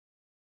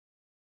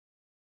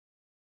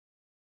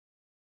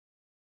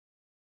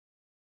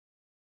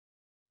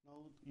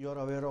you are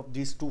aware of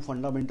these two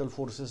fundamental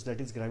forces, that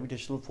is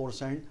gravitational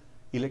force and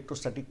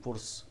electrostatic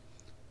force.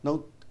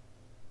 Now,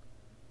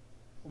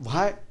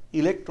 why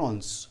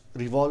electrons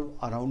revolve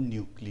around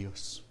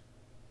nucleus?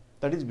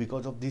 That is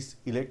because of this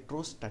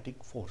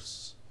electrostatic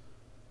force.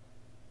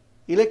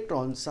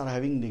 Electrons are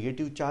having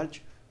negative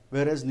charge,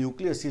 whereas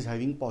nucleus is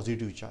having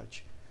positive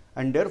charge,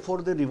 and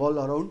therefore they revolve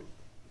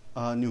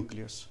around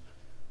nucleus.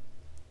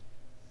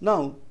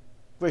 Now,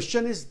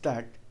 question is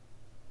that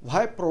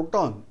why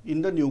proton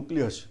in the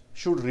nucleus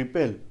should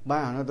repel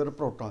by another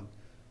proton?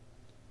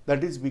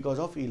 That is because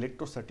of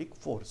electrostatic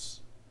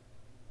force.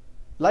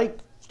 Like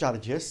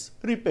charges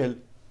repel,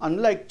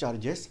 unlike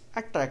charges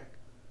attract,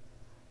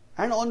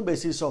 and on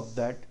basis of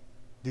that,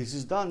 this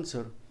is the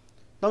answer.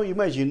 Now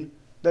imagine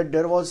that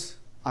there was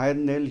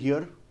iron nail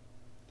here.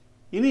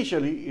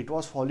 Initially it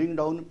was falling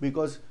down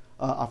because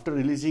after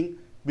releasing,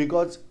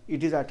 because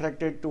it is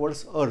attracted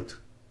towards earth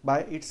by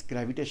its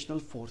gravitational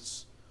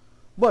force.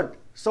 But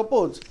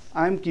suppose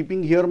I am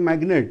keeping here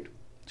magnet,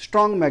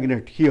 strong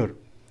magnet here,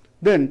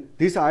 then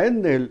this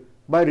iron nail,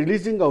 by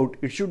releasing out,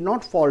 it should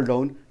not fall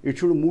down, it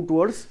should move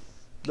towards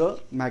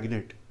the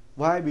magnet.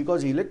 Why?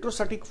 Because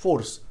electrostatic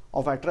force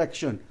of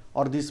attraction,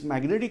 or this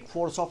magnetic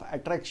force of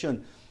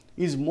attraction,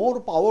 is more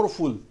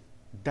powerful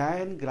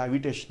than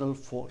gravitational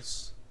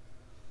force.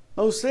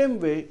 Now same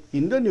way,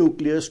 in the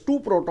nucleus, two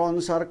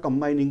protons are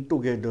combining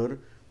together.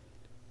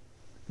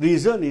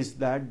 Reason is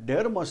that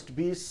there must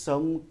be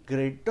some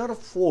greater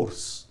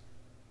force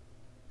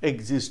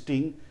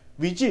existing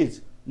which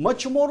is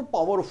much more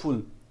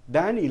powerful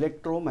than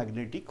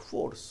electromagnetic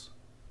force.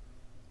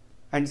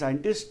 And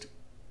scientists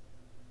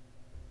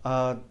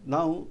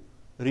now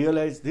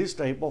realize this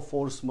type of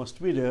force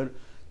must be there.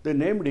 They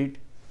named it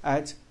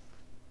as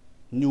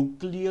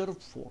nuclear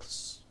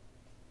force.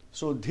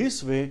 So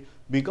this way,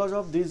 because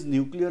of this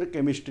nuclear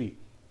chemistry,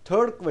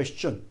 third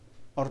question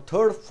or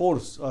third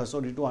force,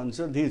 to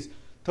answer this,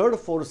 third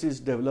force is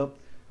developed,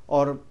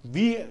 or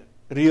we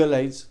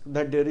realize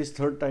that there is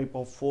third type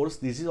of force.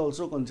 This is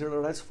also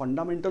considered as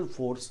fundamental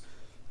force,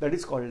 that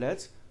is called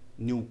as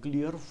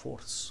nuclear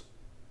force.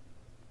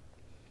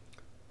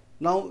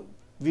 Now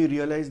we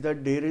realize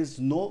that there is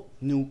no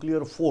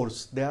nuclear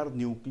force, they are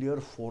nuclear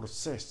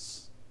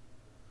forces.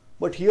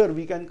 But here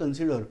we can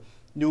consider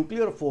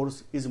nuclear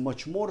force is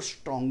much more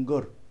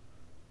stronger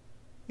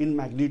in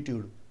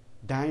magnitude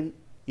than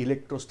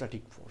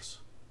electrostatic force,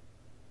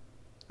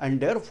 and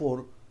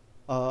therefore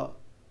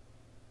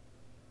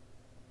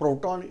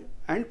proton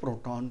and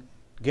proton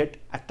get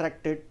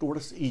attracted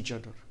towards each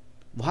other.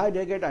 Why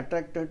they get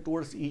attracted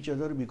towards each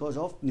other? Because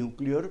of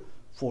nuclear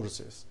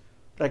forces.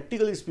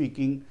 Practically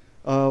speaking,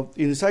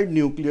 inside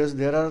nucleus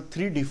there are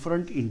three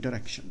different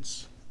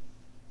interactions.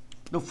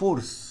 The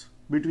force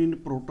between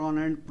proton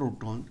and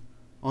proton,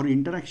 or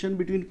interaction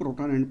between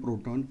proton and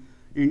proton,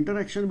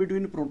 interaction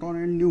between proton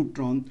and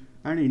neutron,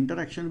 and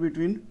interaction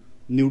between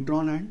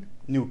neutron and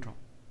neutron.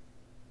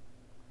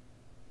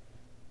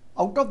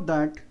 Out of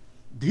that,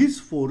 this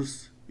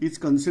force is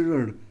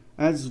considered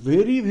as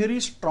very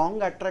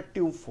strong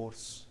attractive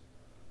force,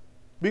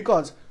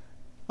 because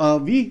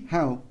we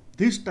have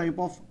this type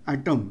of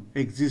atom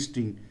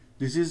existing.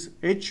 This is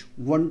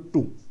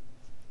H12.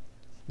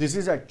 This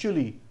is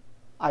actually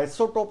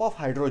isotope of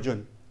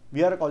hydrogen.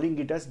 We are calling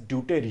it as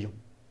deuterium.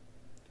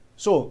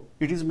 So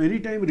it is many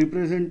times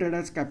represented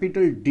as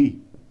capital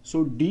D.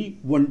 So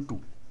D12.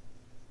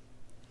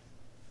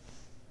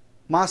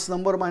 Mass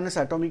number minus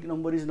atomic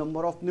number is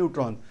number of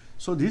neutron.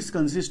 So this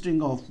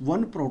consisting of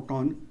one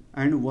proton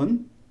and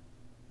one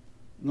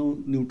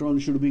neutron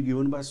should be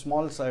given by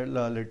small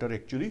letter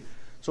actually.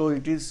 So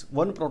it is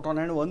one proton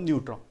and one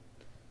neutron.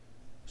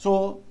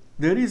 So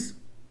there is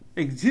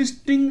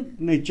existing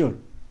nature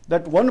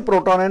that one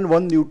proton and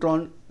one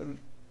neutron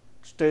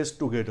stays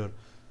together.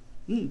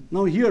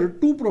 Now here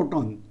two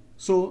proton,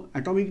 so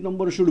atomic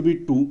number should be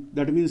 2,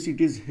 that means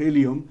it is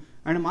helium,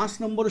 and mass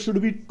number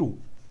should be 2.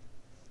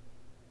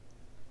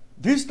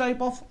 This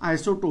type of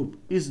isotope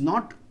is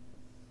not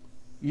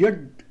yet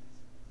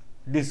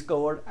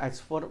discovered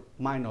as per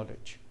my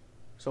knowledge.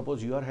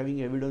 Suppose you are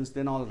having evidence,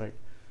 then all right.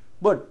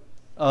 But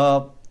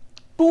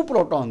two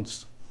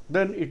protons,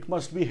 then it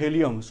must be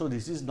helium. So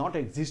this is not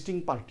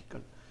existing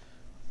particle.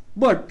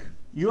 But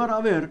you are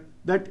aware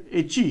that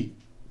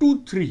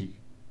He23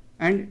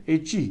 and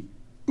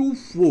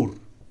He24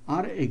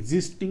 are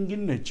existing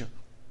in nature.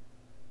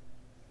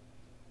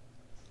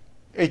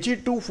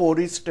 He24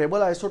 is stable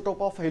isotope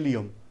of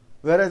helium,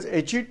 whereas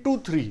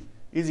He23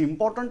 is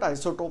important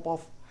isotope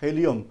of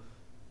helium,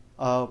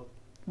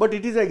 but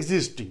it is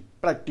existing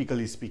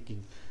practically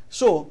speaking.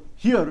 So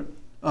here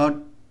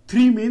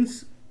 3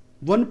 means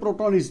one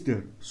proton is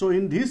there. So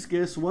in this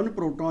case, one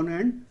proton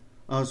and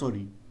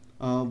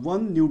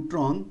one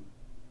neutron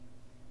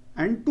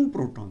and two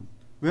proton,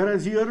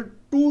 whereas here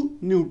two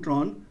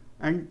neutron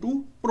and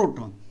two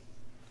proton.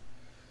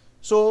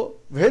 So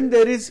when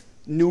there is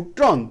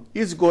neutron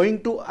is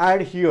going to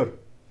add here,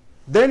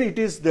 then it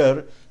is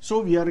there.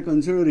 So we are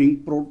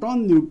considering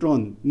proton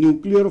neutron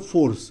nuclear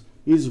force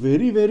is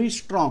very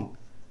strong,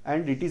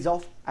 and it is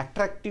of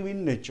attractive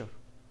in nature.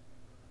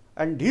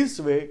 and this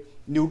way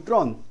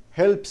neutron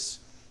helps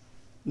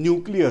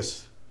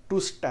nucleus to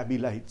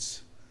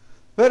stabilize.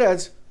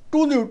 Whereas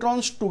two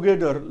neutrons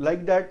together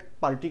like that,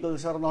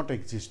 particles are not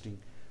existing.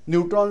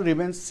 Neutron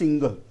remains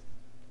single,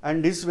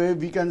 and this way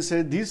we can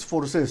say these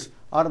forces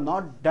are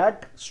not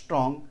that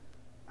strong,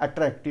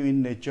 attractive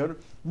in nature,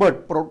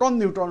 but proton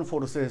neutron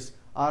forces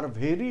are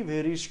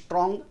very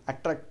strong,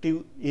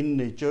 attractive in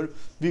nature.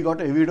 We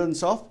got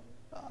evidence of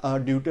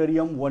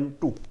deuterium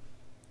 1-2.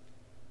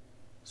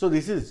 So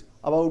this is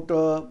about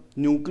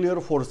nuclear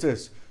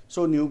forces.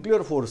 So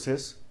nuclear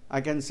forces,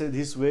 I can say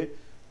this way,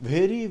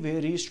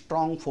 very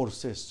strong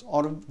forces,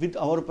 or with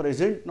our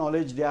present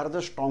knowledge they are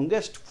the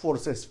strongest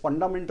forces,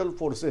 fundamental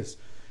forces,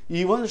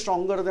 even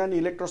stronger than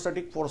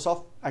electrostatic force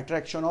of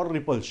attraction or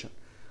repulsion.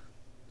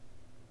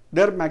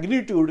 Their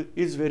magnitude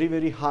is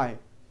very high,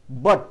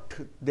 but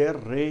their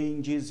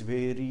range is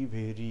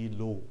very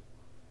low.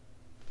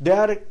 They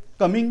are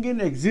coming in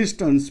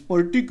existence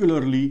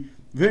particularly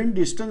when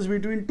distance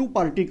between two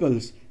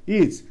particles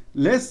is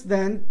less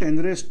than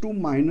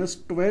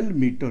 10⁻⁻12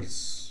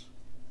 meters.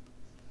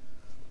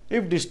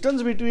 If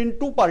distance between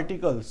two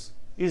particles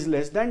is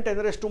less than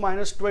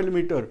 10⁻⁻12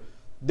 meter,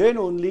 then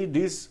only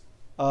these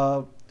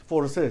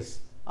forces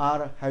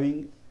are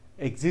having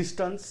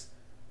existence,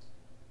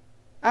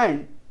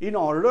 and in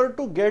order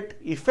to get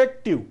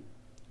effective,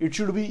 it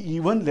should be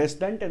even less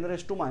than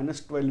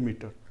 10⁻⁻12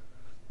 meter.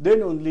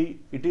 Then only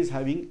it is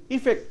having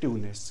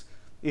effectiveness.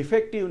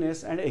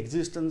 Effectiveness and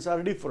existence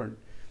are different.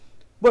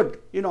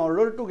 But in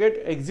order to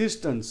get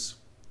existence,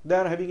 they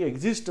are having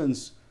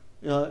existence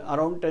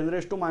around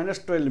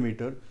 10⁻⁻12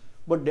 meter,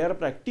 but they are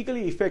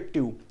practically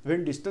effective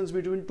when distance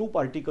between two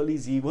particles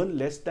is even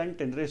less than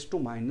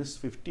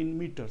 10⁻⁻15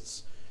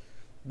 meters.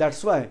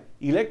 That's why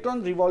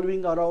electron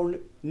revolving around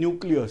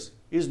nucleus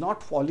is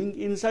not falling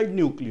inside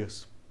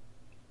nucleus.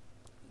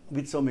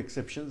 With some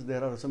exceptions,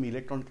 there are some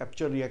electron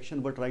capture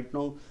reaction, but right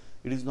now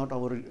it is not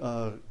our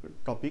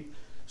topic.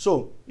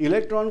 So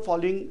electron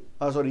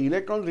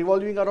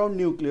revolving around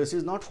nucleus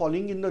is not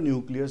falling in the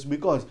nucleus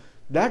because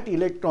that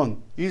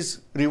electron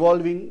is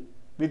revolving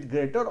with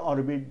greater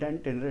orbit than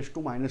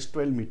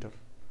 10⁻⁻12 meter.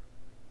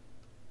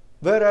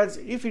 Whereas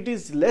if it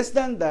is less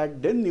than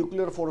that, then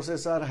nuclear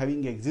forces are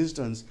having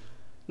existence.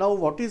 Now,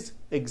 what is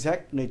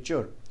exact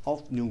nature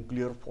of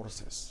nuclear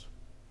forces?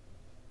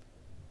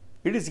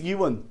 It is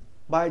given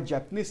by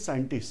Japanese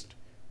scientist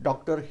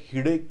Dr.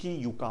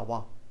 Hideki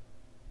Yukawa.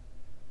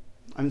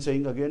 I am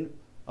saying again,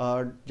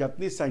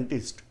 Japanese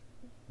scientist,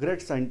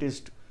 great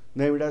scientist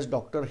named as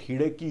Dr.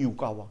 Hideki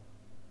Yukawa.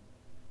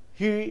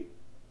 He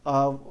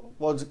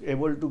was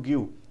able to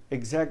give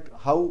exact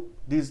how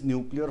these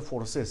nuclear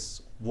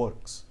forces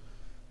works.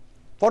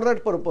 For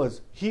that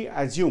purpose, he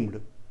assumed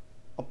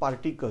a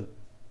particle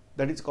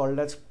that is called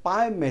as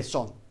pi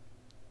meson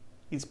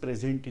is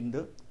present in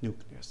the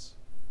nucleus.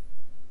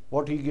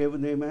 What he gave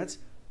name as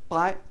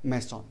pi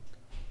meson.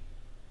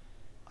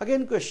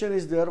 Again, question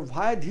is there,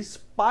 why this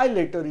pi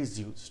letter is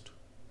used?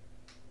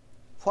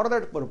 For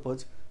that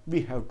purpose,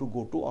 we have to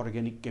go to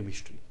organic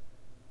chemistry.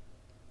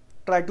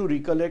 Try to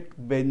recollect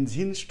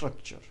benzene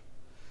structure.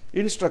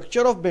 In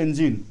structure of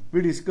benzene,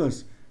 we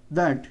discuss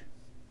that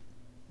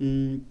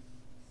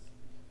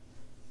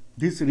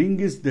this ring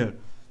is there.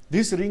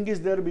 This ring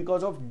is there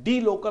because of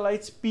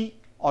delocalized p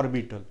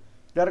orbital.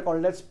 They are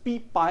called as p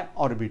pi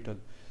orbital.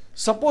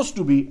 Supposed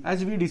to be,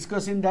 as we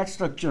discuss in that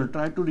structure,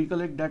 try to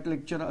recollect that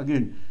lecture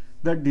again,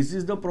 that this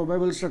is the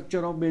probable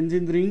structure of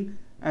benzene ring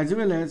as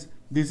well as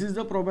this is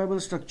the probable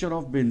structure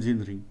of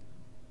benzene ring.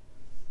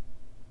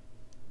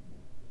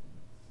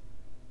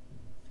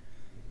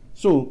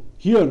 So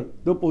here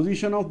the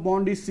position of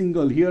bond is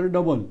single, here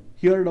double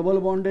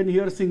bond and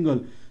here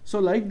single. So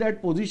like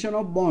that position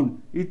of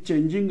bond is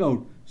changing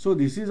out. So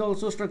this is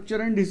also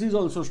structure and this is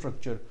also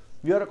structure.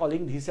 We are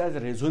calling this as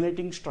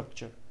resonating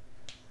structure.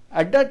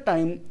 At that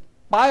time,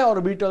 pi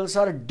orbitals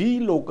are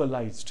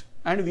delocalized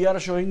and we are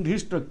showing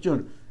this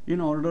structure.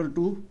 In order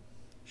to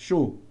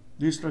show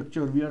this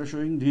structure, we are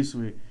showing this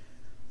way.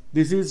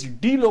 This is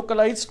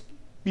delocalized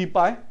p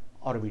pi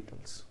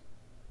orbitals.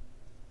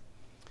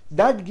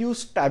 That gives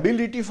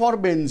stability for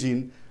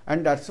benzene,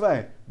 and that's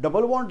why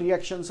double bond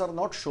reactions are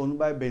not shown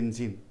by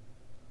benzene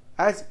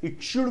as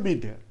it should be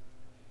there.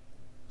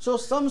 So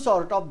some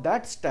sort of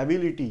that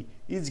stability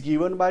is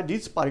given by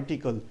this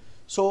particle.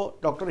 So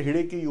Dr.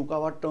 Hideki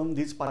Yukawa termed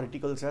these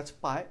particles as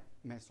pi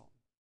meson.